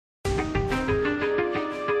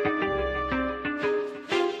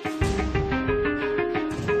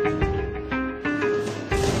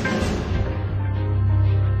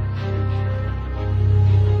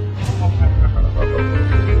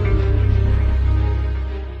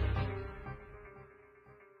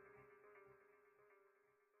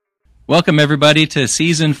Welcome, everybody, to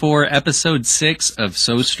Season 4, Episode 6 of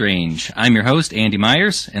So Strange. I'm your host, Andy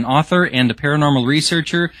Myers, an author and a paranormal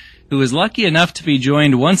researcher who is lucky enough to be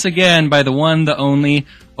joined once again by the one, the only,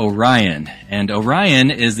 Orion. And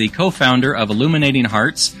Orion is the co-founder of Illuminating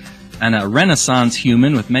Hearts, and a Renaissance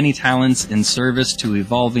human with many talents in service to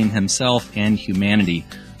evolving himself and humanity.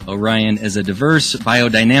 Orion is a diverse,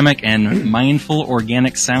 biodynamic, and mindful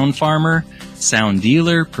organic sound farmer, sound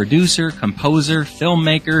dealer, producer, composer,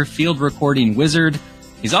 filmmaker, field recording wizard.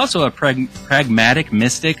 He's also a pragmatic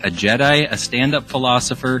mystic, a Jedi, a stand-up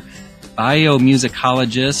philosopher,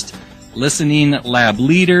 biomusicologist, listening lab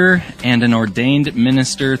leader, and an ordained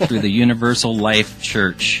minister through the Universal Life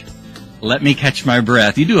Church. Let me catch my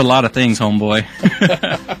breath. You do a lot of things, homeboy.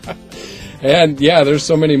 And yeah, there's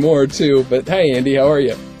so many more too. But hey, Andy, how are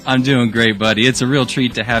you? I'm doing great, buddy. It's a real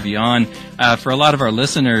treat to have you on. For a lot of our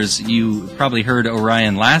listeners, you probably heard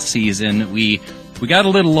Orion last season. We got a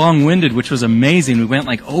little long-winded, which was amazing. We went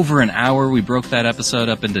like over an hour. We broke that episode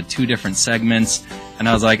up into 2 different segments. And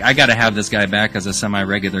I was like, I got to have this guy back as a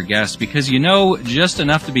semi-regular guest because you know just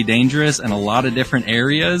enough to be dangerous in a lot of different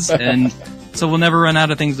areas. And so we'll never run out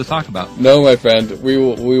of things to talk about. No, my friend. We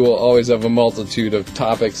will always have a multitude of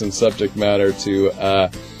topics and subject matter to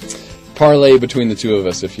parlay between the two of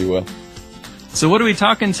us, if you will. So what are we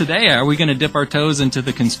talking today? Are we going to dip our toes into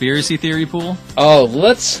the conspiracy theory pool? Oh,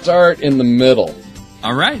 let's start in the middle.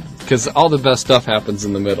 All right. Because all the best stuff happens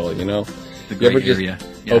in the middle, you know? The you ever great area.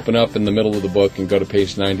 Just open up in the middle of the book and go to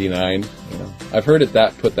page 99? You know? I've heard it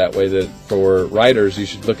put that way, that for writers, you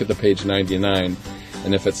should look at the page 99,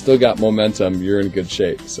 and if it's still got momentum, you're in good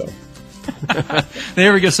shape, so...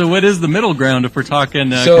 There we go. So what is the middle ground if we're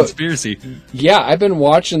talking conspiracy? Yeah, I've been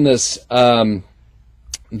watching this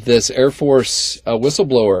this Air Force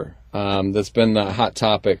whistleblower that's been the hot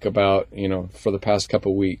topic about, for the past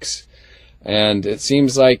couple weeks. And it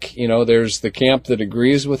seems like, there's the camp that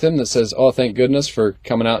agrees with him that says, oh, thank goodness for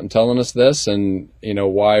coming out and telling us this, and,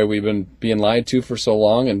 why we've been being lied to for so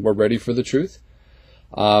long and we're ready for the truth.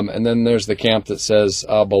 And then there's the camp that says,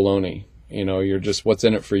 baloney. You're just, what's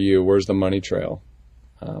in it for you? Where's the money trail?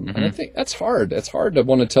 And I think that's hard. It's hard to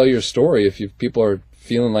want to tell your story if people are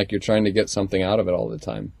feeling like you're trying to get something out of it all the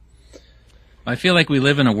time. I feel like we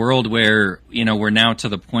live in a world where, we're now to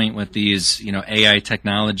the point with these, AI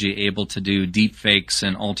technology able to do deep fakes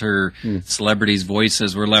and alter celebrities'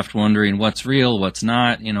 voices. We're left wondering what's real, what's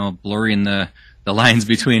not, blurring the lines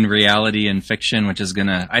between reality and fiction, which is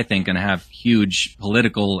I think, going to have huge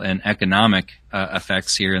political and economic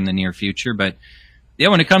effects here in the near future. But yeah,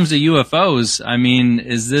 when it comes to UFOs, I mean,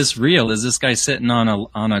 is this real? Is this guy sitting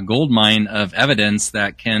on a gold mine of evidence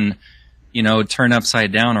that can, turn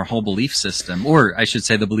upside down our whole belief system, or I should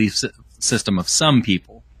say the belief system of some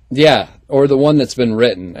people? Yeah, or the one that's been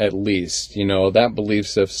written, at least. That belief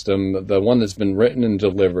system, the one that's been written and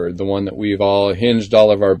delivered, the one that we've all hinged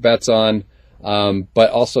all of our bets on.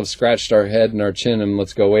 But also scratched our head and our chin and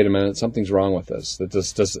let's go, wait a minute, something's wrong with this.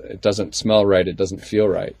 It doesn't smell right. It doesn't feel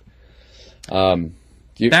right.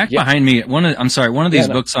 Behind me, one of these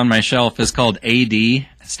books on my shelf is called AD. It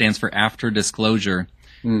stands for After Disclosure.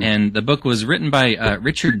 And the book was written by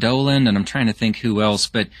Richard Dolan, and I'm trying to think who else,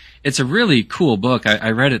 but it's a really cool book.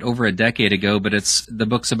 I read it over a decade ago, but the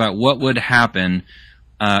book's about what would happen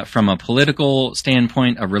from a political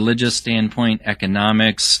standpoint, a religious standpoint,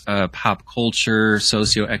 economics, pop culture,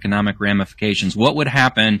 socioeconomic ramifications. What would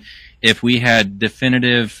happen if we had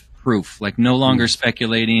definitive proof, like no longer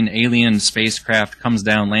speculating, alien spacecraft comes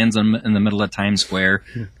down, lands in the middle of Times Square?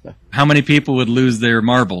 How many people would lose their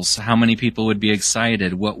marbles? How many people would be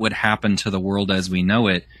excited? What would happen to the world as we know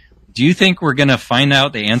it? Do you think we're going to find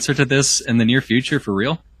out the answer to this in the near future for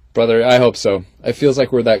real? Brother, I hope so. It feels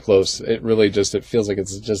like we're that close. It feels like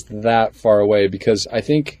it's just that far away, because I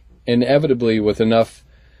think inevitably with enough,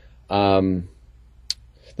 the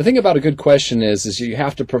thing about a good question is you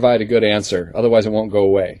have to provide a good answer. Otherwise it won't go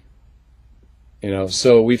away.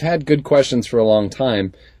 So we've had good questions for a long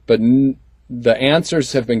time, but the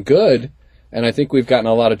answers have been good. And I think we've gotten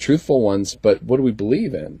a lot of truthful ones, but what do we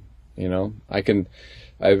believe in?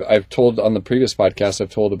 I've told on the previous podcast, I've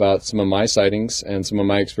told about some of my sightings and some of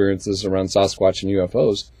my experiences around Sasquatch and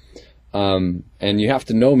UFOs. And you have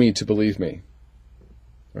to know me to believe me,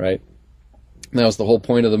 right? And that was the whole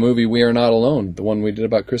point of the movie We Are Not Alone. The one we did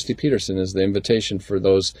about Christy Peterson is the invitation for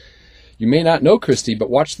those. You may not know Christy, but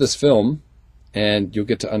watch this film and you'll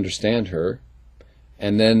get to understand her.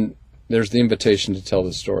 And then there's the invitation to tell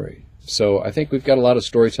the story. So I think we've got a lot of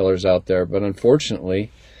storytellers out there, but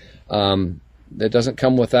unfortunately, that doesn't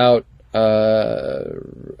come without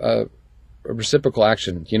a reciprocal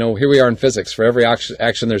action. Here we are in physics. For every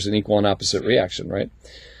action, there's an equal and opposite reaction, right?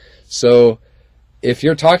 So if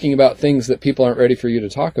you're talking about things that people aren't ready for you to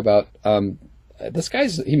talk about, this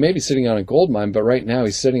he may be sitting on a gold mine, but right now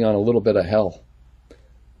he's sitting on a little bit of hell.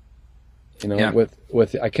 You know, Yeah.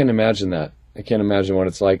 with I can't imagine that. I can't imagine what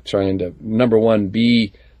it's like trying to, number one,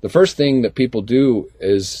 be the first thing that people do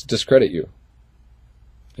is discredit you.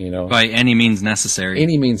 You know, by any means necessary.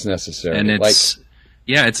 Any means necessary. And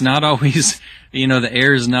it's not always, you know, the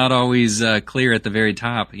air is not always clear at the very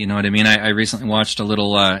top. You know what I mean? I recently watched a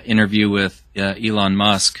little interview with Elon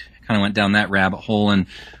Musk. Kind of went down that rabbit hole, and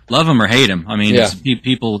love him or hate him. I mean,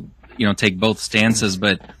 people, you know, take both stances,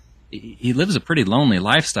 but he lives a pretty lonely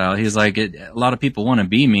lifestyle. He's like, a lot of people want to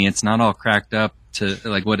be me. It's not all cracked up to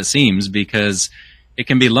like what it seems, because it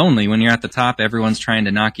can be lonely when you're at the top. Everyone's trying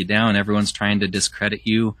to knock you down. Everyone's trying to discredit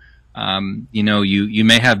you. You know, you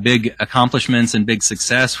may have big accomplishments and big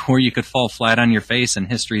success, or you could fall flat on your face and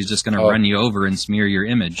history is just going to run you over and smear your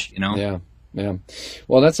image, you know? Yeah. Yeah.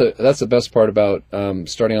 Well, that's the best part about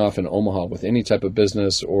starting off in Omaha with any type of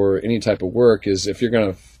business or any type of work is if you're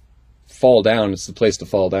going to fall down, it's the place to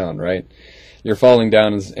fall down, right? You're falling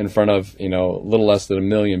down in front of, you know, a little less than 1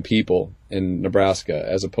 million people in Nebraska,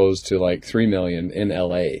 as opposed to like 3 million in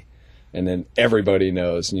LA. And then everybody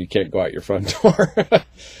knows, and you can't go out your front door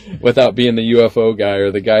without being the UFO guy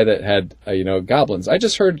or the guy that had, you know, goblins. I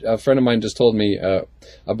just heard a friend of mine just told me,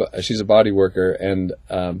 she's a body worker, and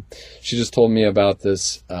she just told me about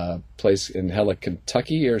this place in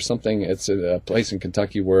Kentucky or something. It's a place in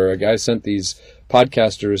Kentucky where a guy sent these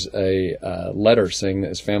podcasters a letter saying that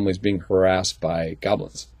his family's being harassed by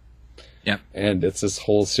goblins. Yeah. And it's this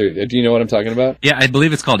whole series. Do you know what I'm talking about? Yeah, I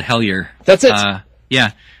believe it's called Hellier. That's it.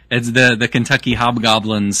 Yeah. It's the Kentucky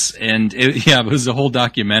Hobgoblins, and it was a whole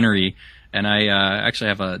documentary, and I actually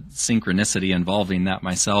have a synchronicity involving that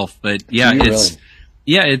myself. But yeah,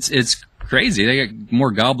 it's crazy. They got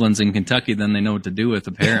more goblins in Kentucky than they know what to do with,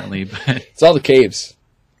 apparently. But it's all the caves.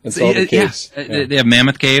 It's all the caves. Yeah. They have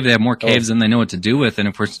Mammoth Cave. They have more caves than they know what to do with. And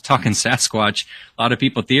if we're talking Sasquatch, a lot of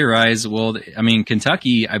people theorize, well, I mean,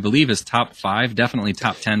 Kentucky, I believe, is top 5, definitely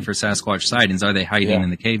top 10 for Sasquatch sightings. Are they hiding in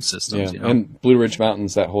the cave systems? Yeah. You know? And Blue Ridge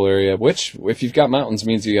Mountains, that whole area, which, if you've got mountains,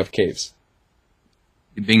 means you have caves.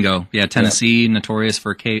 Bingo. Yeah, Tennessee, notorious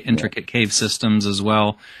for intricate cave systems as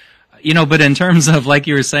well. You know, but in terms of, like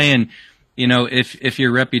you were saying, you know, if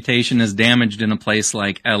your reputation is damaged in a place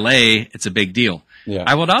like LA, it's a big deal. Yeah.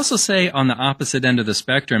 I would also say on the opposite end of the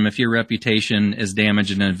spectrum, if your reputation is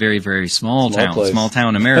damaged in a very, very small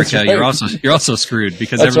town America, right. you're also screwed,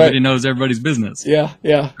 because everybody knows everybody's business. Yeah,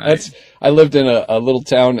 yeah. Right. I lived in a little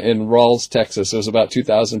town in Rawls, Texas. It was about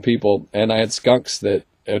 2,000 people, and I had skunks that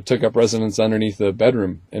took up residence underneath the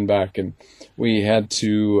bedroom and back, and we had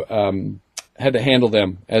to handle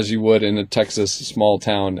them as you would in a Texas small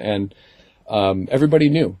town, and everybody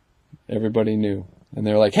knew. Everybody knew. And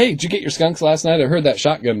they were like, "Hey, did you get your skunks last night? I heard that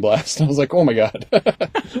shotgun blast." And I was like, "Oh my God."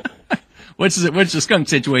 What's the skunk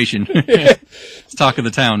situation? It's talk of the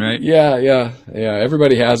town, right? Yeah.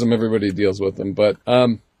 Everybody has them. Everybody deals with them. But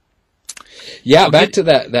back to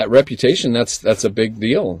that reputation. That's a big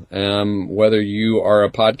deal. Whether you are a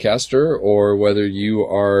podcaster or whether you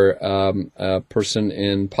are a person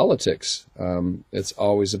in politics, it's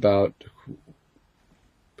always about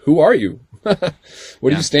who are you? What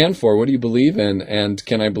do you stand for? What do you believe in? And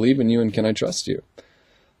can I believe in you, and can I trust you?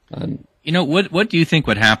 You know, what do you think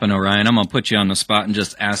would happen, Orion? I'm going to put you on the spot and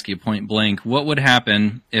just ask you point blank. What would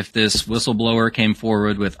happen if this whistleblower came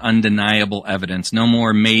forward with undeniable evidence? No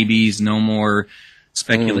more maybes, no more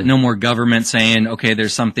no more government saying, okay,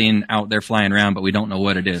 there's something out there flying around, but we don't know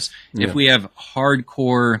what it is. Yeah. If we have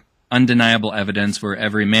hardcore, undeniable evidence where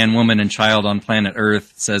every man, woman, and child on planet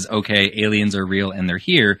Earth says, okay, aliens are real and they're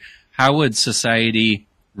here, how would society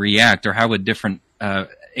react, or how would different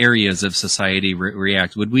areas of society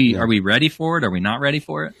react? Are we ready for it? Are we not ready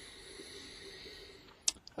for it?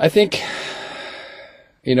 I think,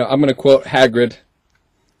 I'm going to quote Hagrid.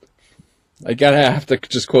 I have to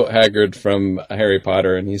just quote Hagrid from Harry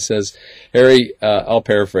Potter, and he says, Harry, I'll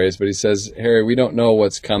paraphrase, but he says, Harry, we don't know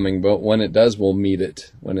what's coming, but when it does, we'll meet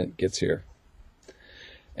it when it gets here.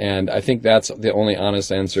 And I think that's the only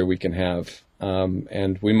honest answer we can have.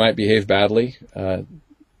 And we might behave badly.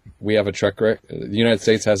 We have a track record. The United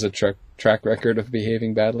States has a track record of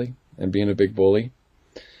behaving badly and being a big bully.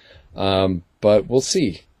 But we'll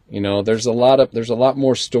see. There's a lot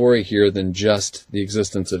more story here than just the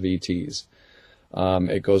existence of ETs.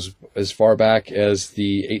 It goes as far back as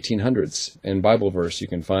the 1800s. In Bible verse, you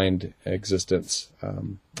can find existence.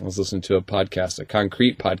 I was listening to a podcast, a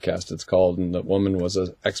concrete podcast it's called, and the woman was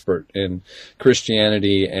an expert in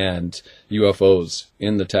Christianity and UFOs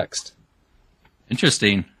in the text.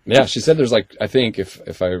 Interesting. Yeah, she said there's like, I think,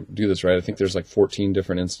 if I do this right, I think there's like 14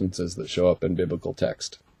 different instances that show up in biblical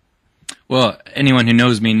text. Well, anyone who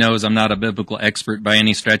knows me knows I'm not a biblical expert by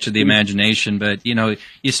any stretch of the imagination, but, you know,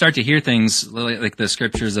 you start to hear things like the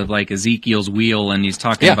scriptures of like Ezekiel's wheel, and he's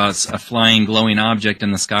talking about a flying, glowing object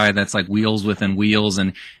in the sky that's like wheels within wheels,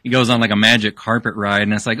 and he goes on like a magic carpet ride,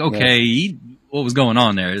 and it's like, okay, what was going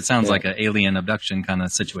on there? It sounds like an alien abduction kind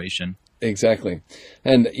of situation. Exactly.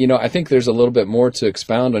 And, you know, I think there's a little bit more to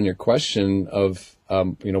expound on your question of,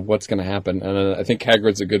 you know, what's going to happen. And I think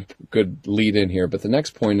Hagrid's a good lead in here. But the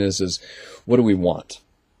next point is what do we want?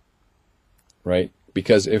 Right?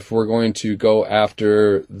 Because if we're going to go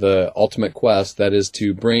after the ultimate quest, that is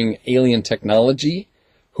to bring alien technology,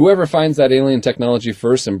 whoever finds that alien technology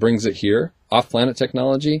first and brings it here, off-planet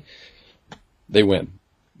technology, they win.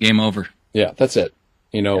 Game over. Yeah, that's it.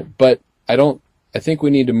 You know, but I think we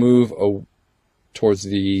need to move towards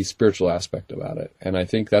the spiritual aspect about it. And I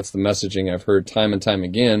think that's the messaging I've heard time and time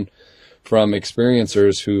again from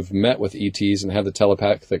experiencers who've met with ETs and have the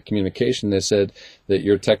telepathic communication. They said that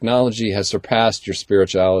your technology has surpassed your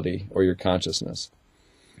spirituality or your consciousness.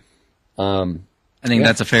 I think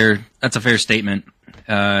that's a fair statement.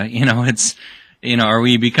 You know, it's, you know, are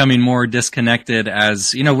we becoming more disconnected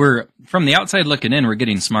as, you know, we're from the outside looking in, we're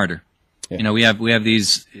getting smarter. Yeah. You know, we have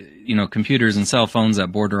these, you know, computers and cell phones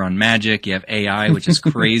that border on magic. You have AI, which is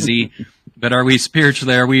crazy. But are we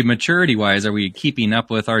spiritually, are we maturity-wise, are we keeping up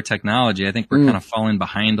with our technology? I think we're kind of falling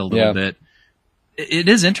behind a little bit. It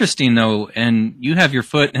is interesting, though, and you have your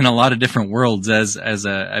foot in a lot of different worlds as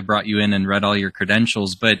I brought you in and read all your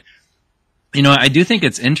credentials. But, you know, I do think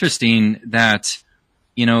it's interesting that,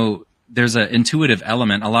 you know, there's an intuitive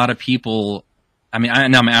element. A lot of people, I mean,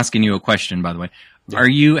 now I'm asking you a question, by the way.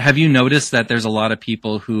 Have you noticed that there's a lot of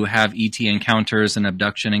people who have ET encounters and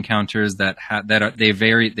abduction encounters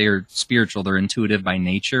they're spiritual, they're intuitive by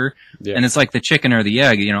nature, and it's like the chicken or the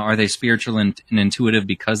egg. You know, are they spiritual and intuitive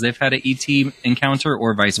because they've had an ET encounter,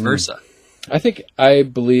 or vice versa? I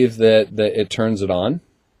believe that it turns it on.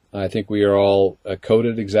 I think we are all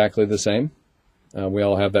coded exactly the same. We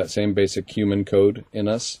all have that same basic human code in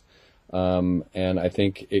us, and I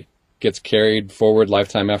think it gets carried forward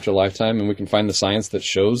lifetime after lifetime, and we can find the science that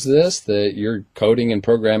shows this, that your coding and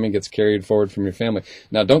programming gets carried forward from your family.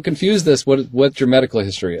 Now, don't confuse this what your medical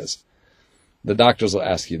history is. The doctors will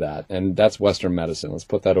ask you that, and that's Western medicine. Let's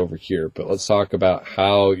put that over here, but let's talk about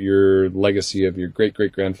how your legacy of your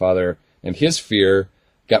great-great-grandfather and his fear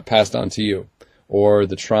got passed on to you, or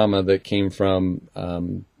the trauma that came from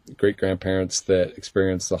great-grandparents that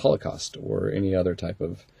experienced the Holocaust or any other type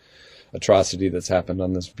of atrocity that's happened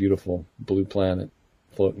on this beautiful blue planet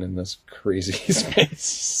floating in this crazy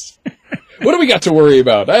space. What do we got to worry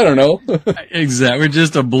about? I don't know. Exactly. We're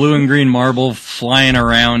just a blue and green marble flying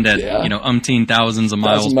around at, you know, umpteen thousands of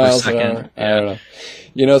miles per second. I don't know.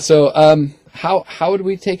 You know, so how would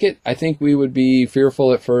we take it? I think we would be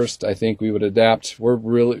fearful at first. I think we would adapt.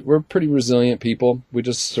 We're pretty resilient people. We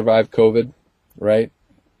just survived COVID, right?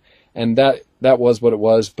 And that was what it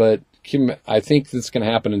was, but I think that's going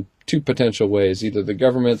to happen in two potential ways. Either the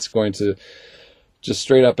government's going to just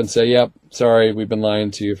straight up and say, yep, sorry, we've been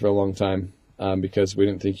lying to you for a long time because we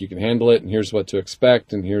didn't think you can handle it, and here's what to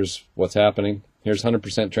expect, and here's what's happening. Here's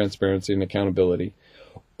 100% transparency and accountability.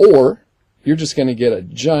 Or you're just going to get a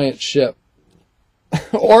giant ship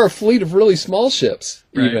or a fleet of really small ships,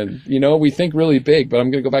 even. Right. You know, we think really big, but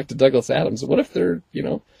I'm going to go back to Douglas Adams. What if they're,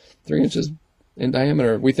 3 inches in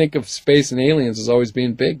diameter? We think of space and aliens as always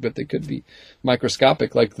being big, but they could be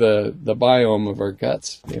microscopic, like the biome of our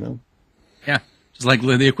guts, Yeah, just like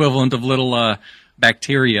the equivalent of little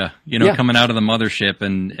bacteria, coming out of the mothership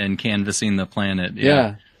and canvassing the planet.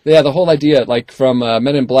 Yeah, the whole idea, like from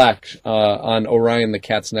Men in Black on Orion the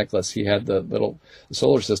Cat's Necklace, he had the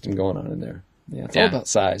solar system going on in there. Yeah, it's all about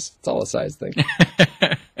size. It's all a size thing.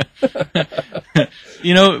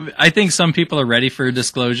 I think some people are ready for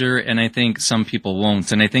disclosure, and I think some people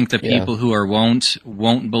won't. And I think the people who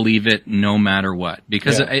won't believe it no matter what.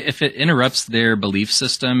 Because if it interrupts their belief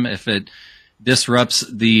system, if it disrupts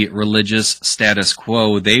the religious status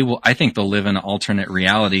quo, I think they'll live in an alternate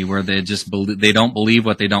reality where they don't believe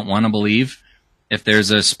what they don't want to believe. If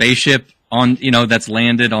there's a spaceship that's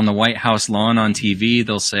landed on the White House lawn on TV,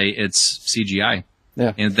 they'll say it's CGI.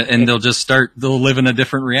 Yeah. And they'll live in a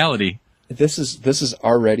different reality. This is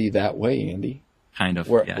already that way, Andy. Kind of.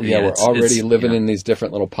 We're already living in these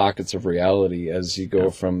different little pockets of reality as you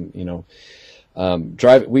go from,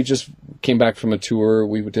 drive. We just came back from a tour.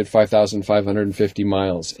 We did 5,550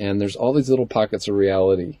 miles, and there's all these little pockets of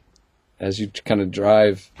reality as you kind of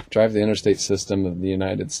drive the interstate system of the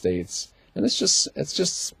United States. And it's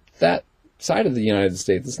just that outside of the United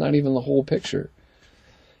States. It's not even the whole picture.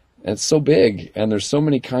 And it's so big, and there's so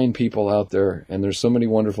many kind people out there, and there's so many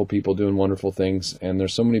wonderful people doing wonderful things, and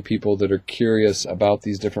there's so many people that are curious about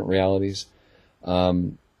these different realities.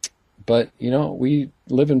 But, we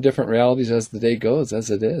live in different realities as the day goes, as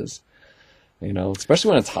it is. Especially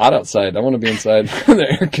when it's hot outside. I want to be inside in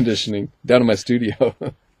the air conditioning down in my studio.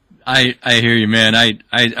 I hear you, man.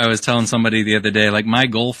 I was telling somebody the other day, like, my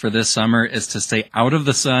goal for this summer is to stay out of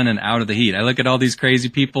the sun and out of the heat. I look at all these crazy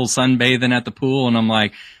people sunbathing at the pool, and I'm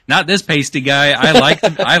like, not this pasty guy.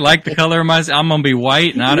 I like the color of my, I'm going to be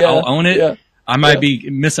white, and I'll own it. Yeah. I might be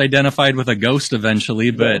misidentified with a ghost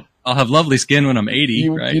eventually, but I'll have lovely skin when I'm 80,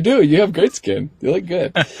 right? You do. You have great skin. You look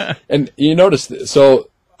good. And you notice this. So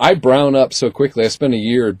I brown up so quickly. I spent a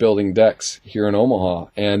year building decks here in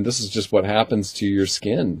Omaha, and this is just what happens to your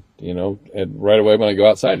skin, and right away when I go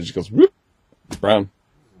outside, it just goes whoop, brown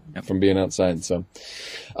from being outside. So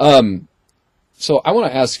so I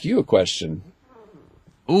want to ask you a question.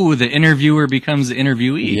 Ooh, the interviewer becomes the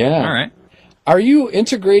interviewee. Yeah. All right. Are you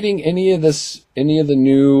integrating any of the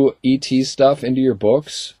new ET stuff into your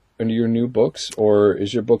new books, or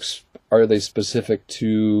is your books, are they specific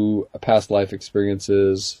to past life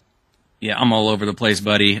experiences? Yeah, I'm all over the place,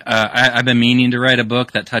 buddy. I've been meaning to write a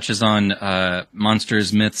book that touches on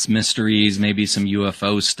monsters, myths, mysteries, maybe some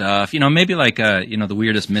UFO stuff. Maybe like the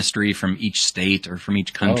weirdest mystery from each state or from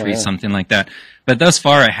each country, something like that. But thus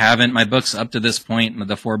far, I haven't. My books up to this point,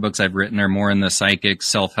 the 4 books I've written are more in the psychic,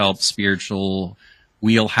 self-help, spiritual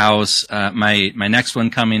wheelhouse. My next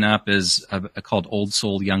one coming up is called Old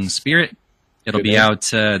Soul, Young Spirit. It'll be out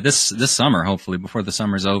this summer, hopefully, before the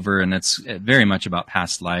summer's over, and it's very much about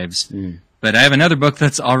past lives. But I have another book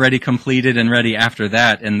that's already completed and ready after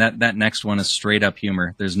that, and that next one is straight up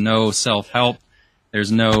humor. There's no self-help.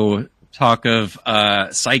 There's no talk of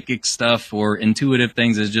psychic stuff or intuitive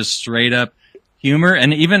things. It's just straight up humor,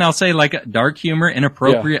 and even I'll say like dark humor,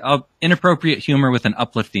 inappropriate humor with an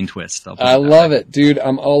uplifting twist. I love it, dude.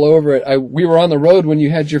 I'm all over it. We were on the road when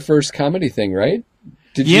you had your first comedy thing, right?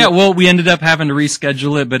 Well, we ended up having to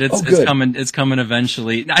reschedule it, but it's coming. It's coming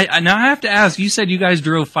eventually. Now I have to ask. You said you guys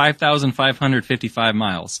drove 5,555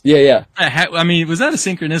 miles. Yeah. I mean, was that a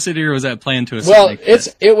synchronicity or was that planned to a? Well,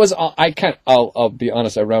 it was. I'll be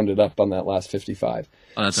honest. I rounded up on that last 55.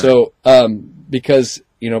 Oh, that's so right. Because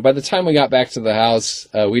by the time we got back to the house,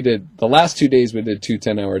 we did the last 2 days. We did 2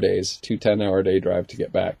 10-hour days, 2 10-hour day drive to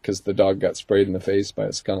get back because the dog got sprayed in the face by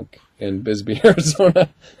a skunk in Bisbee, Arizona.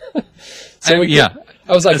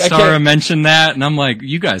 I was like, Sarah mentioned that, and I'm like,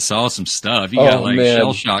 you guys saw some stuff. You got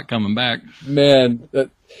shell shock coming back. Man,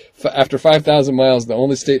 after 5,000 miles, the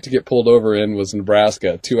only state to get pulled over in was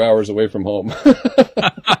Nebraska, 2 hours away from home.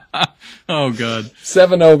 Oh, God.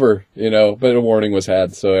 7 over, but a warning was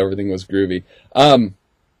had, so everything was groovy.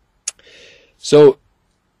 So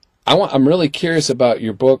I'm really curious about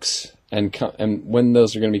your books and when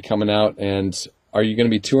those are going to be coming out, and are you going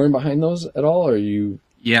to be touring behind those at all, or are you...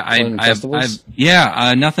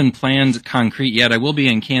 Yeah, nothing planned concrete yet. I will be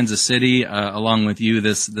in Kansas City along with you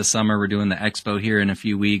this summer. We're doing the expo here in a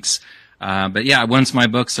few weeks. But yeah, once my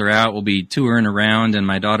books are out, we'll be touring around, and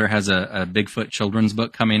my daughter has a Bigfoot children's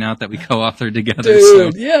book coming out that we co-authored together.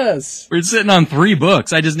 Dude, yes. We're sitting on 3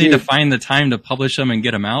 books. I just need to find the time to publish them and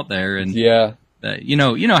get them out there. And you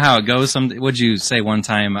know how it goes. What'd you say one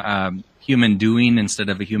time? Human doing instead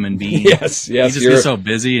of a human being. Yes. You just get so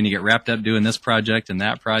busy and you get wrapped up doing this project and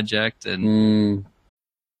that project. And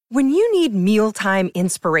When you need mealtime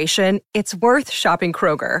inspiration, it's worth shopping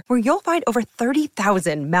Kroger, where you'll find over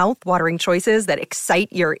 30,000 mouth-watering choices that excite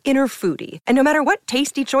your inner foodie. And no matter what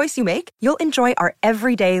tasty choice you make, you'll enjoy our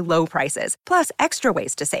everyday low prices, plus extra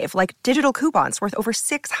ways to save, like digital coupons worth over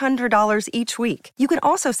 $600 each week. You can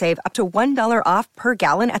also save up to $1 off per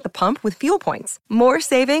gallon at the pump with fuel points. More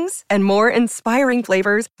savings and more inspiring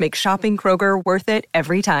flavors make shopping Kroger worth it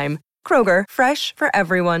every time. Kroger, fresh for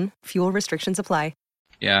everyone. Fuel restrictions apply.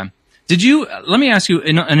 Yeah. Let me ask you,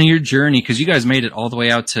 in your journey, because you guys made it all the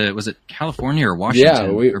way out to, was it California or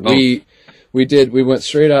Washington? Yeah, we did. We went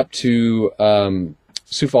straight up to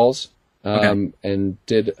Sioux Falls and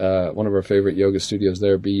did one of our favorite yoga studios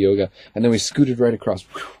there, B Yoga. And then we scooted right across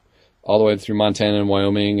all the way through Montana and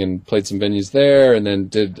Wyoming and played some venues there, and then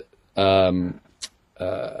did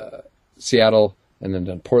Seattle, and then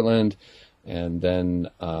done Portland, and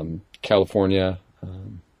then California,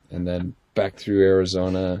 and then back through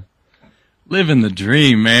Arizona. Living the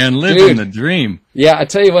dream, man. Living the dream. Yeah, I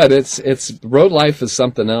tell you what, it's road life is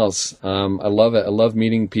something else. I love it. I love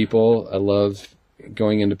meeting people. I love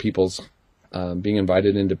going into people's, being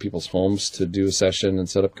invited into people's homes to do a session and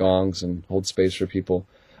set up gongs and hold space for people.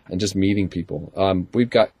 and just meeting people. We've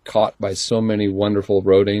got caught by so many wonderful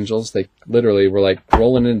road angels. They literally were like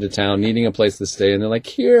rolling into town, needing a place to stay, and they're like,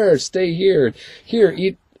 here, stay here,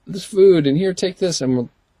 eat this food, and here, take this. And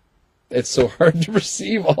it's so hard to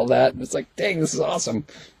receive all that. And it's like, dang, this is awesome.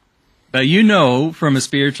 But you know, from a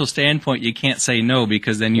spiritual standpoint, you can't say no,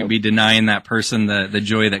 because then you'd be denying that person the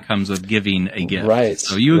joy that comes with giving a gift. Right.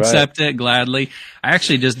 So you accept it gladly. I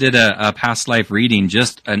actually just did a past life reading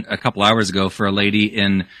just a couple hours ago for a lady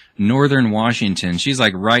in northern Washington. She's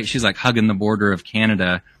like hugging the border of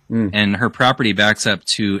Canada, and her property backs up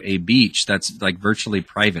to a beach that's like virtually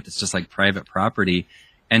private. It's just like private property.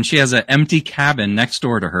 And she has an empty cabin next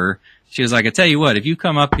door to her. She was like, I tell you what, if you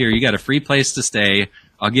come up here, you got a free place to stay.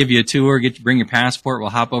 I'll give you a tour, bring your passport,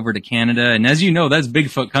 we'll hop over to Canada. And as you know, that's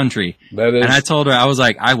Bigfoot country. That is. And I told her, I was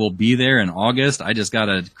like, I will be there in August. I just got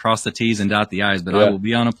to cross the T's and dot the I's. But I will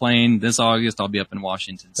be on a plane this August. I'll be up in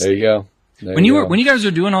Washington State. There you go. When you guys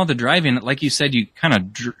were doing all the driving, like you said, you kind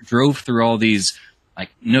of drove through all these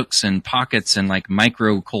like nooks and pockets and like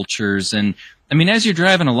microcultures. And I mean, as you're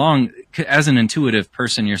driving along, as an intuitive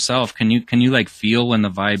person yourself, can you like feel when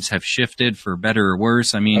the vibes have shifted for better or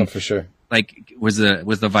worse? I mean, for sure. Like, was the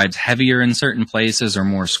vibes heavier in certain places or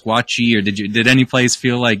more squatchy, or did any place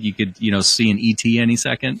feel like you could, see an ET any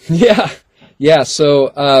second? Yeah.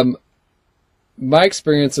 So, my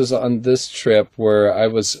experiences on this trip where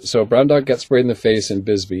brown dog got sprayed in the face in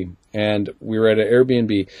Bisbee, and we were at an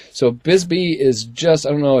Airbnb. So Bisbee is just,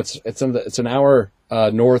 I don't know, it's an hour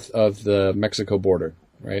north of the Mexico border,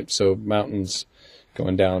 right? So mountains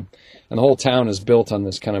going down. And the whole town is built on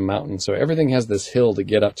this kind of mountain. So everything has this hill to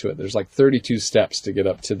get up to it. There's like 32 steps to get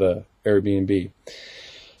up to the Airbnb.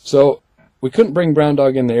 So we couldn't bring Brown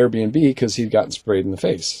Dog in the Airbnb because he'd gotten sprayed in the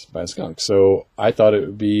face by a skunk. So I thought it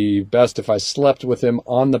would be best if I slept with him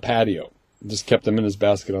on the patio. Just kept him in his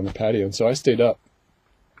basket on the patio. And so I stayed up.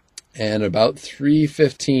 And about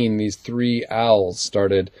 3:15, these three owls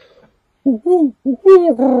started, and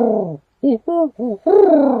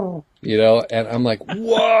I'm like,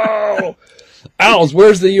 whoa, owls,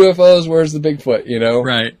 where's the UFOs, where's the Bigfoot,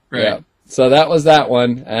 Right. Yeah. So that was that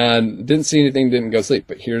one, and didn't see anything, didn't go sleep,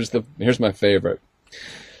 but here's my favorite.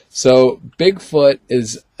 So Bigfoot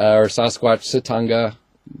is, or Sasquatch, Satanga,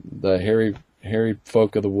 the hairy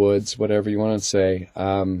folk of the woods, whatever you want to say,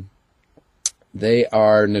 they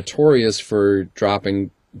are notorious for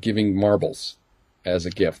giving marbles as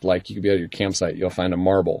a gift. Like, you could be at your campsite, you'll find a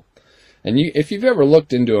marble. And if you've ever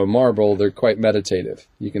looked into a marble, they're quite meditative.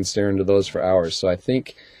 You can stare into those for hours. So I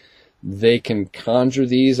think they can conjure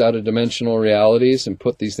these out of dimensional realities and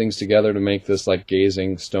put these things together to make this like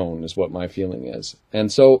gazing stone, is what my feeling is.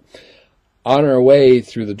 And so on our way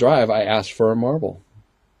through the drive, I asked for a marble.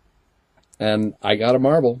 And I got a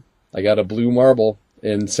marble. I got a blue marble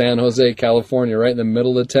in San Jose, California, right in the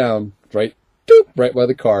middle of town, right by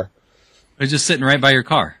the car. It was just sitting right by your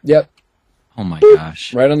car. Yep. Oh my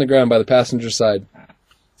gosh. Right on the ground by the passenger side.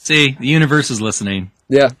 See, the universe is listening.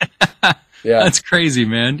 Yeah. Yeah. That's crazy,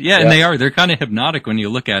 man. Yeah, and they're kind of hypnotic when you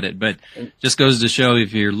look at it, but just goes to show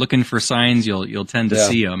if you're looking for signs, you'll tend to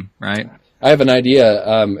see them, right? I have an idea.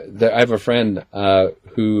 I have a friend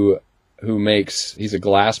who he's a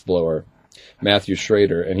glass blower, Matthew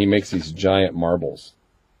Schrader, and he makes these giant marbles.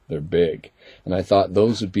 They're big. And I thought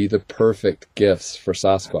those would be the perfect gifts for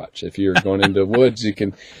Sasquatch. If you're going into woods, you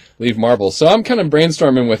can leave marbles. So I'm kind of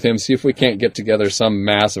brainstorming with him, see if we can't get together some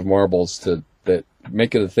massive marbles that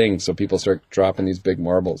make it a thing, so people start dropping these big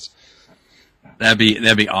marbles. That'd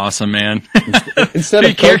be awesome, man. Instead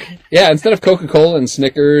of Coca-Cola and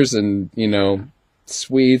Snickers and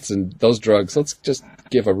sweets and those drugs, let's just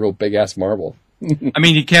give a real big ass marble. I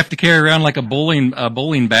mean, you have to carry around like a bowling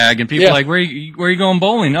bag, and people are like, where are you going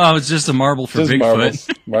bowling? Oh, it's just a marble for just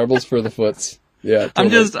Bigfoot. Marbles for the foots. Yeah,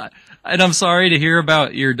 totally. I'm sorry to hear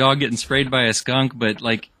about your dog getting sprayed by a skunk, but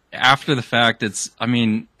like after the fact,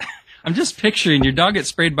 I'm just picturing your dog gets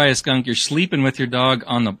sprayed by a skunk. You're sleeping with your dog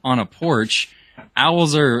on a porch.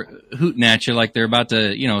 Owls are hooting at you like they're about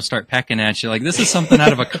to, start pecking at you. Like, this is something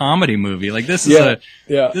out of a comedy movie. Like, this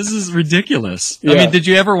is ridiculous. Yeah. I mean, did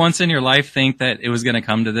you ever once in your life think that it was going to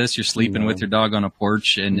come to this? You're sleeping with your dog on a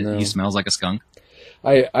porch and he smells like a skunk?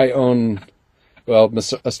 I own,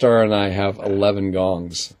 Astara and I have 11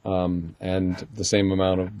 gongs, and the same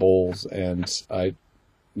amount of bowls, and I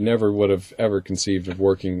never would have ever conceived of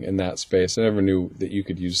working in that space. I never knew that you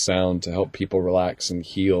could use sound to help people relax and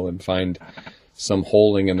heal and find some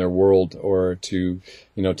holding in their world, or to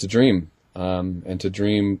dream, and to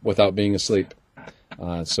dream without being asleep.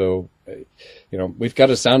 So we've got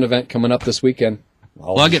a sound event coming up this weekend.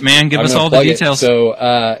 Plug it, man. Give us all the details. So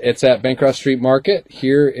it's at Bancroft Street Market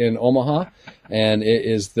here in Omaha, And it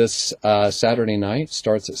is this Saturday night.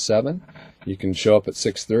 Starts at 7. You can show up at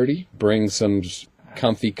 6:30. Bring some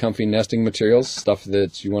comfy nesting materials, stuff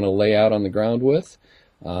that you want to lay out on the ground with,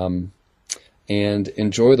 and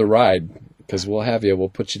enjoy the ride. Because we'll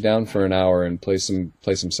put you down for an hour and play some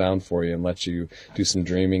sound for you and let you do some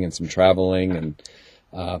dreaming and some traveling and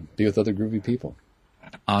be with other groovy people.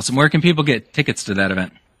 Awesome. Where can people get tickets to that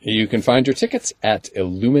event? You can find your tickets at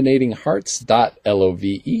illuminatinghearts.love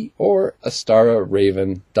or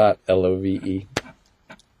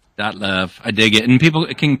astararaven.love. .love. I dig it. And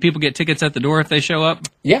can people get tickets at the door if they show up?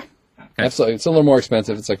 Yeah, okay. Absolutely. It's a little more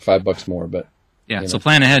expensive. It's like $5 more, but yeah. So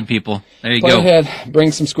plan ahead, people. There you go. Plan ahead.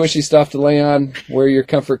 Bring some squishy stuff to lay on. Wear your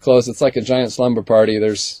comfort clothes. It's like a giant slumber party.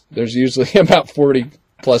 There's usually about 40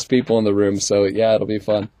 plus people in the room, so yeah, it'll be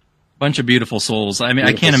fun. Bunch of beautiful souls. I mean,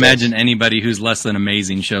 I can't imagine anybody who's less than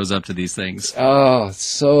amazing shows up to these things. Oh,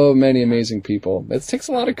 so many amazing people. It takes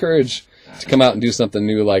a lot of courage to come out and do something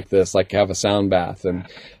new like this, like have a sound bath. And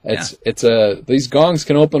these gongs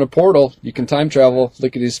can open a portal. You can time travel,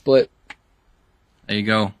 lickety split. There you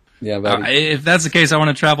go. Yeah, buddy. If that's the case, I want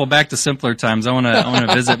to travel back to simpler times. I want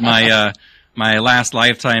to visit my last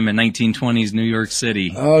lifetime in 1920s New York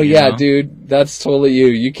City. Oh yeah, dude, that's totally you.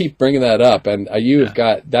 You keep bringing that up, and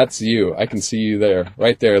that's you. I can see you there,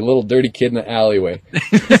 right there, a little dirty kid in the alleyway.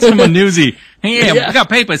 I'm a newsie. Hey, we got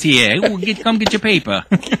papers here. Come get your paper.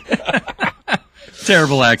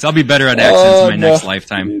 Terrible acts. I'll be better at accents in my next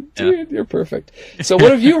lifetime. Dude, you're perfect. So,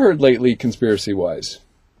 what have you heard lately, conspiracy-wise?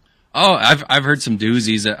 Oh, I've heard some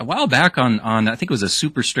doozies. A while back on I think it was a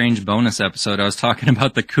super strange bonus episode, I was talking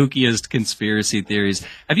about the kookiest conspiracy theories.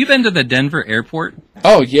 Have you been to the Denver airport?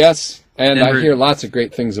 Oh, yes. And Denver. I hear lots of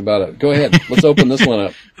great things about it. Go ahead. Let's open this one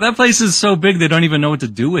up. That place is so big they don't even know what to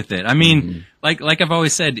do with it. I mean, like I've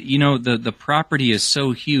always said, the property is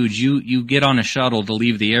so huge. You get on a shuttle to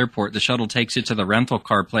leave the airport. The shuttle takes you to the rental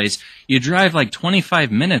car place. You drive like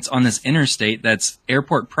 25 minutes on this interstate that's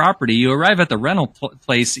airport property. You arrive at the rental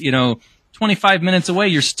place, 25 minutes away,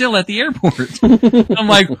 you're still at the airport. I'm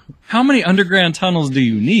like, how many underground tunnels do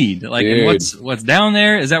you need? Like, and what's down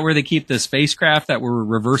there? Is that where they keep the spacecraft that were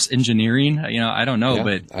reverse engineering? I don't know,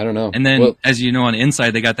 but I don't know. And then, as you know, on the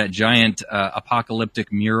inside, they got that giant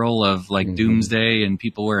apocalyptic mural of like doomsday and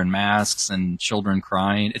people wearing masks and children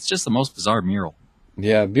crying. It's just the most bizarre mural.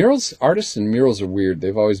 Yeah, artists and murals are weird.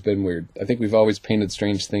 They've always been weird. I think we've always painted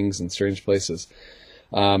strange things in strange places.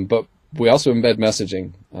 But we also embed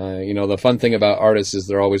messaging. The fun thing about artists is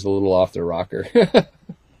they're always a little off their rocker.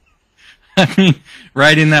 I mean,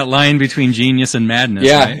 right in that line between genius and madness.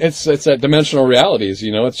 Yeah, right? it's that dimensional realities.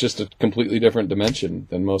 It's just a completely different dimension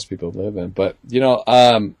than most people live in. But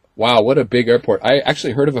wow, what a big airport! I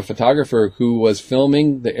actually heard of a photographer who was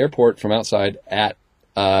filming the airport from outside.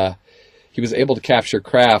 He was able to capture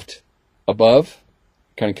craft above,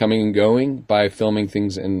 kind of coming and going by filming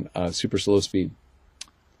things in super slow speed.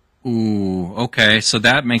 Ooh, okay. So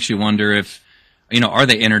that makes you wonder if, are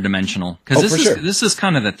they interdimensional? Because this is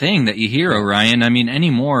kind of the thing that you hear, Orion. I mean,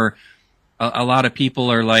 anymore, a lot of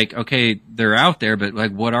people are like, okay, they're out there, but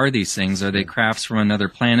like, what are these things? Are they crafts from another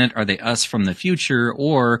planet? Are they us from the future?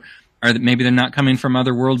 Or maybe they're not coming from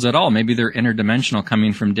other worlds at all? Maybe they're interdimensional,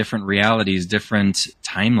 coming from different realities, different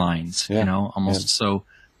timelines, almost so.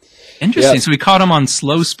 Interesting. Yeah. So we caught them on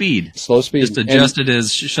slow speed. Just adjusted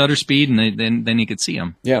his shutter speed, and then you could see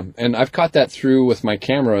them. Yeah, and I've caught that through with my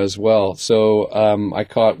camera as well. So I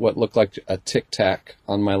caught what looked like a Tic Tac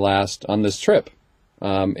on this trip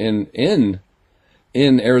in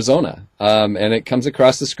Arizona, and it comes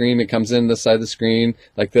across the screen. It comes in the side of the screen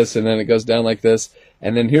like this, and then it goes down like this.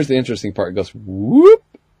 And then here's the interesting part: it goes whoop.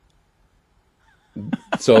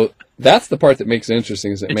 So that's the part that makes it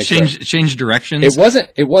interesting. Is it makes changed directions? It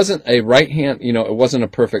wasn't a right hand. It wasn't a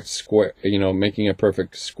perfect square. Making a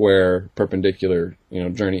perfect square perpendicular.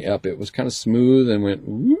 Journey up. It was kind of smooth and went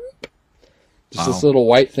whoop. Just this little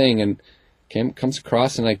white thing and comes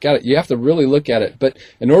across, and I got it. You have to really look at it, but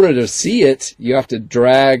in order to see it, you have to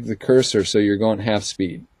drag the cursor so you're going half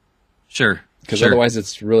speed. Sure. Because otherwise,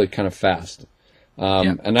 it's really kind of fast.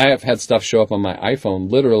 And I have had stuff show up on my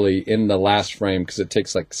iPhone literally in the last frame because it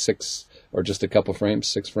takes like 6 or just a couple frames,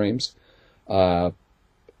 6 frames, during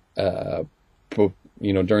that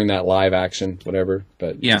live action, whatever.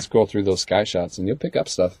 But you scroll through those sky shots and you'll pick up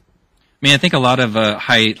stuff. I mean, I think a lot of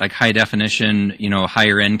high definition,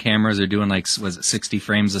 higher end cameras are doing 60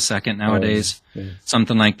 frames a second nowadays,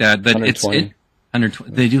 something like that. But 120.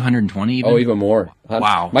 120. They do 120 even? Oh, even more.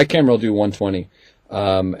 Wow. My camera will do 120.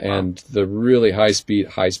 And the really high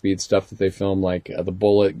speed stuff that they film, like the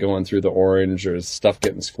bullet going through the orange or stuff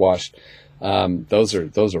getting squashed, those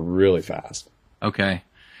are really fast. Okay.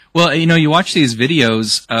 Well, you watch these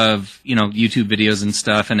videos of, YouTube videos and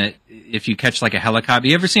stuff, and if you catch like a helicopter,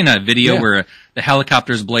 you ever seen a video where the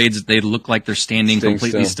helicopter's blades, they look like they're standing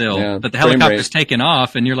completely still, but the helicopter's taken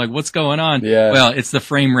off, and you're like, what's going on? Yeah. Well, it's the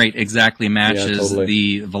frame rate exactly matches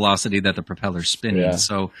the velocity that the propeller's spinning. Yeah.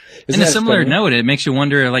 So, in a similar note, it makes you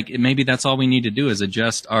wonder, like, maybe that's all we need to do is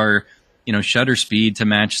adjust our shutter speed to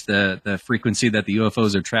match the frequency that the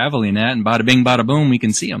UFOs are traveling at, and bada bing, bada boom, we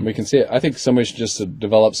can see them. We can see it. I think somebody should just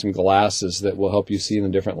develop some glasses that will help you see in the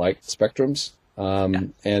different light spectrums.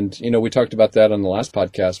 And, we talked about that on the last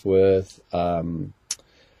podcast with,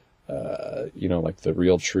 like the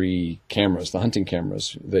real tree cameras, the hunting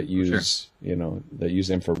cameras that use, that use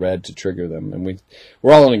infrared to trigger them. And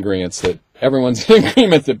we're all in agreement that everyone's in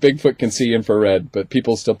agreement that Bigfoot can see infrared, but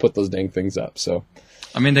people still put those dang things up. So.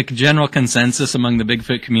 I mean, the general consensus among the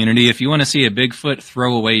Bigfoot community, if you want to see a Bigfoot,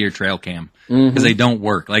 throw away your trail cam because they don't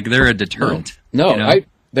work. Like, they're a deterrent. No,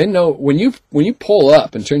 they know when you pull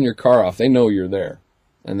up and turn your car off, they know you're there,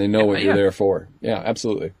 and they know what you're there for. Yeah,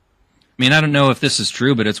 absolutely. I mean, I don't know if this is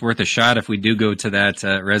true, but it's worth a shot if we do go to that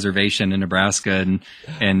reservation in Nebraska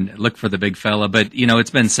and look for the big fella. But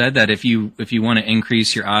it's been said that if you want to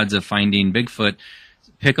increase your odds of finding Bigfoot,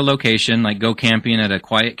 pick a location, like go camping at a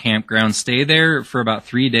quiet campground, stay there for about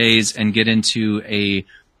 3 days and get into a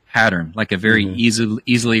pattern, like a very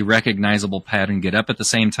easily recognizable pattern. Get up at the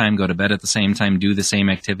same time, go to bed at the same time, do the same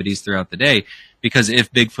activities throughout the day. Because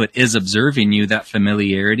if Bigfoot is observing you, that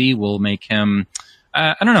familiarity will make him,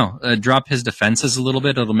 drop his defenses a little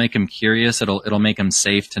bit. It'll make him curious. It'll make him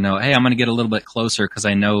safe to know, hey, I'm going to get a little bit closer because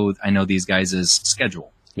I know these guys'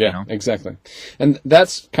 schedule. Yeah, exactly. And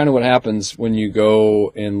that's kind of what happens when you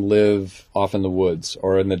go and live off in the woods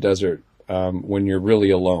or in the desert when you're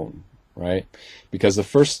really alone, right? Because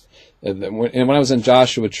when I was in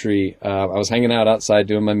Joshua Tree, I was hanging out outside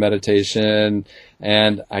doing my meditation,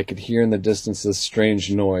 and I could hear in the distance this strange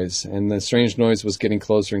noise. And the strange noise was getting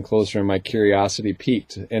closer and closer, and my curiosity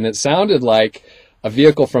piqued. And it sounded like a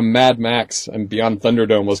vehicle from Mad Max and Beyond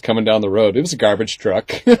Thunderdome was coming down the road. It was a garbage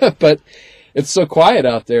truck, but it's so quiet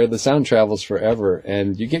out there, the sound travels forever,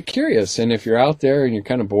 and you get curious. And if you're out there and you're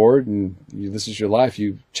kind of bored and this is your life,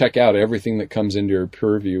 you check out everything that comes into your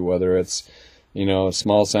purview, whether it's, a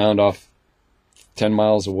small sound off 10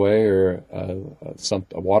 miles away or a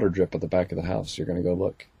water drip at the back of the house. You're going to go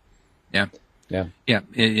look. Yeah. Yeah. Yeah.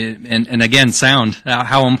 And again, sound.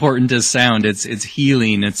 How important is sound? It's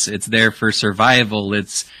healing. It's there for survival.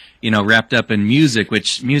 It's, wrapped up in music,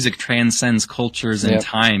 which music transcends cultures and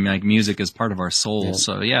time. Like, music is part of our soul. Yep.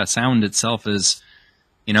 So sound itself is,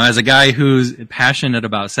 as a guy who's passionate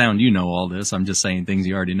about sound, all this. I'm just saying things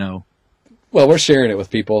you already know. Well, we're sharing it with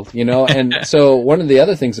people, and so one of the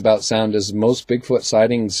other things about sound is most Bigfoot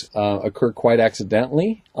sightings occur quite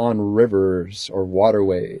accidentally on rivers or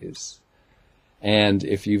waterways. And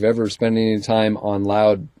if you've ever spent any time on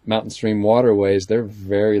loud mountain stream waterways, they're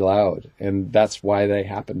very loud. And that's why they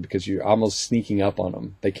happen, because you're almost sneaking up on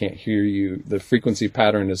them. They can't hear you. The frequency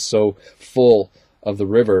pattern is so full of the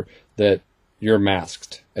river that you're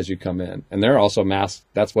masked as you come in. And they're also masked.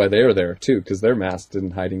 That's why they're there, too, because they're masked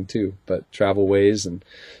and hiding, too. But travel ways. And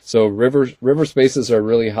so river spaces are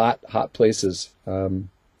really hot places.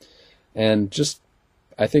 And just...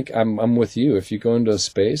 I think I'm with you. If you go into a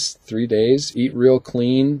space, 3 days, eat real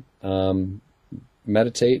clean,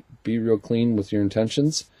 meditate, be real clean with your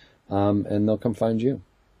intentions, and they'll come find you.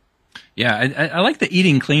 Yeah, I like the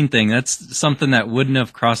eating clean thing. That's something that wouldn't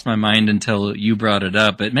have crossed my mind until you brought it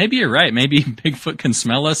up. But maybe you're right. Maybe Bigfoot can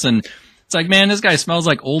smell us, and it's like, man, this guy smells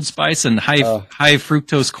like Old Spice and high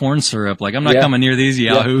fructose corn syrup. Like, I'm not coming near these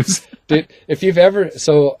yahoos. Dude, if you've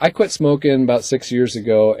so I quit smoking about 6 years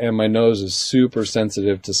ago, and my nose is super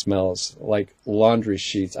sensitive to smells, like laundry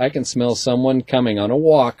sheets. I can smell someone coming on a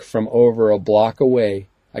walk from over a block away.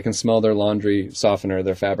 I can smell their laundry softener,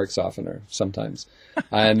 their fabric softener sometimes.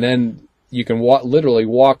 And then you can literally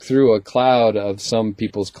walk through a cloud of some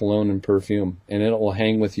people's cologne and perfume, and it will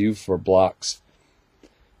hang with you for blocks.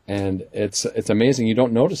 And it's amazing. You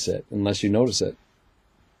don't notice it unless you notice it.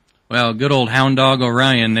 Well, good old hound dog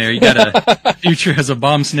Orion there. You got a future as a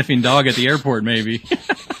bomb-sniffing dog at the airport, maybe.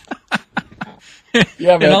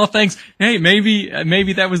 Yeah, man. And all thanks. Hey,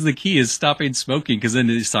 maybe that was the key, is stopping smoking, because then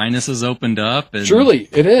the sinuses opened up. And, truly,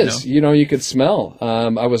 it is. You could smell.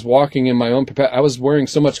 I was walking in my own... I was wearing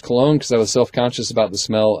so much cologne because I was self-conscious about the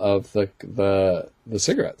smell of the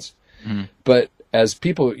cigarettes. Mm-hmm. But as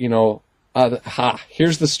people,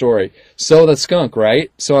 here's the story. So the skunk, right?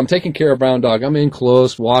 So I'm taking care of Brown Dog. I'm in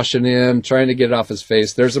close, washing him, trying to get it off his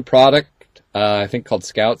face. There's a product, I think called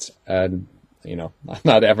Scouts, and I'm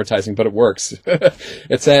not advertising, but it works.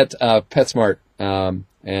 It's at PetSmart. and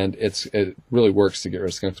it really works to get rid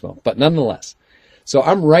of skunk smell. But nonetheless, so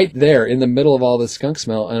I'm right there in the middle of all this skunk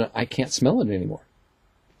smell, and I can't smell it anymore.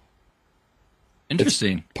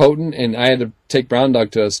 Interesting. It's potent, and I had to take Brown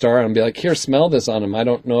Dog to a star and be like, here, smell this on him. I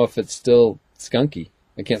don't know if it's still skunky.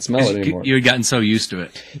 I can't smell it anymore. You had gotten so used to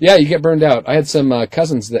it. Yeah, you get burned out. I had some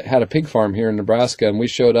cousins that had a pig farm here in Nebraska, and we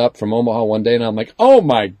showed up from Omaha one day, and I'm like, oh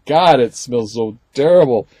my God, it smells so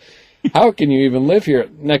terrible. How can you even live here?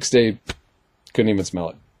 Next day, couldn't even smell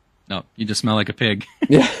it. No, you just smell like a pig.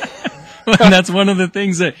 Yeah. And that's one of the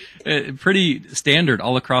things that pretty standard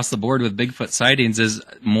all across the board with Bigfoot sightings is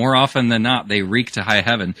more often than not, they reek to high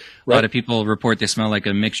heaven. Right. A lot of people report they smell like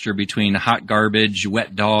a mixture between hot garbage,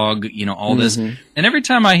 wet dog, all this. And every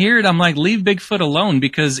time I hear it, I'm like, leave Bigfoot alone,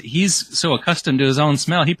 because he's so accustomed to his own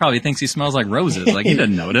smell. He probably thinks he smells like roses. Like, he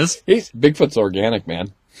doesn't notice. Bigfoot's organic,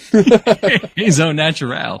 man. He's au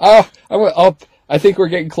natural. Oh, I think we're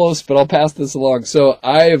getting close, but I'll pass this along. So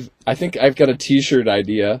I think I've got a T-shirt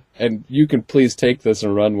idea, and you can please take this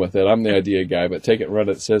and run with it. I'm the idea guy, but take it and run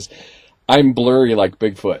it. It says, I'm blurry like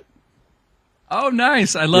Bigfoot. Oh,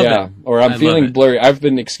 nice. I love it. Yeah, or I'm feeling blurry. I've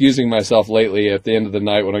been excusing myself lately at the end of the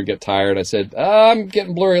night when I get tired. I said, I'm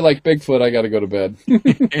getting blurry like Bigfoot. I got to go to bed.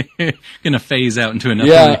 Going to phase out into another.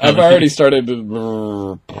 Yeah, I've already started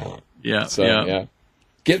to... Yeah, so, yeah.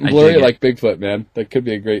 Getting blurry like Bigfoot, man. That could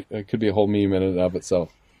be a whole meme in and of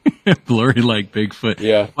itself. Blurry like Bigfoot.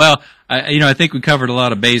 Yeah. Well, I think we covered a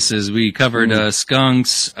lot of bases. We covered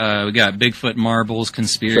skunks. We got Bigfoot marbles,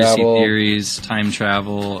 conspiracy theories, time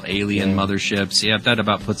travel, alien motherships. Yeah, that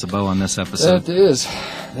about puts a bow on this episode. That is.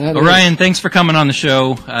 Ryan, thanks for coming on the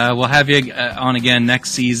show. We'll have you on again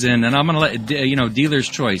next season, and I'm going to let dealer's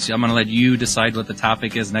choice. I'm going to let you decide what the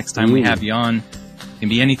topic is next time we have you on. It can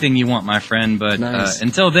be anything you want, my friend. But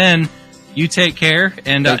until then, you take care.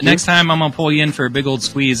 And next time, I'm going to pull you in for a big old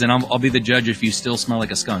squeeze, and I'll be the judge if you still smell like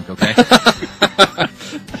a skunk, okay?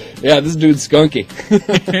 Yeah, this dude's skunky.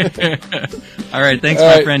 All right. Thanks,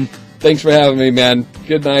 my friend. Thanks for having me, man.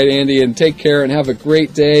 Good night, Andy, and take care and have a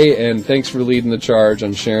great day. And thanks for leading the charge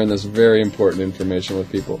on sharing this very important information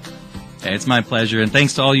with people. It's my pleasure. And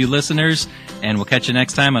thanks to all you listeners. And we'll catch you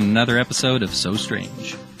next time on another episode of So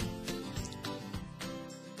Strange.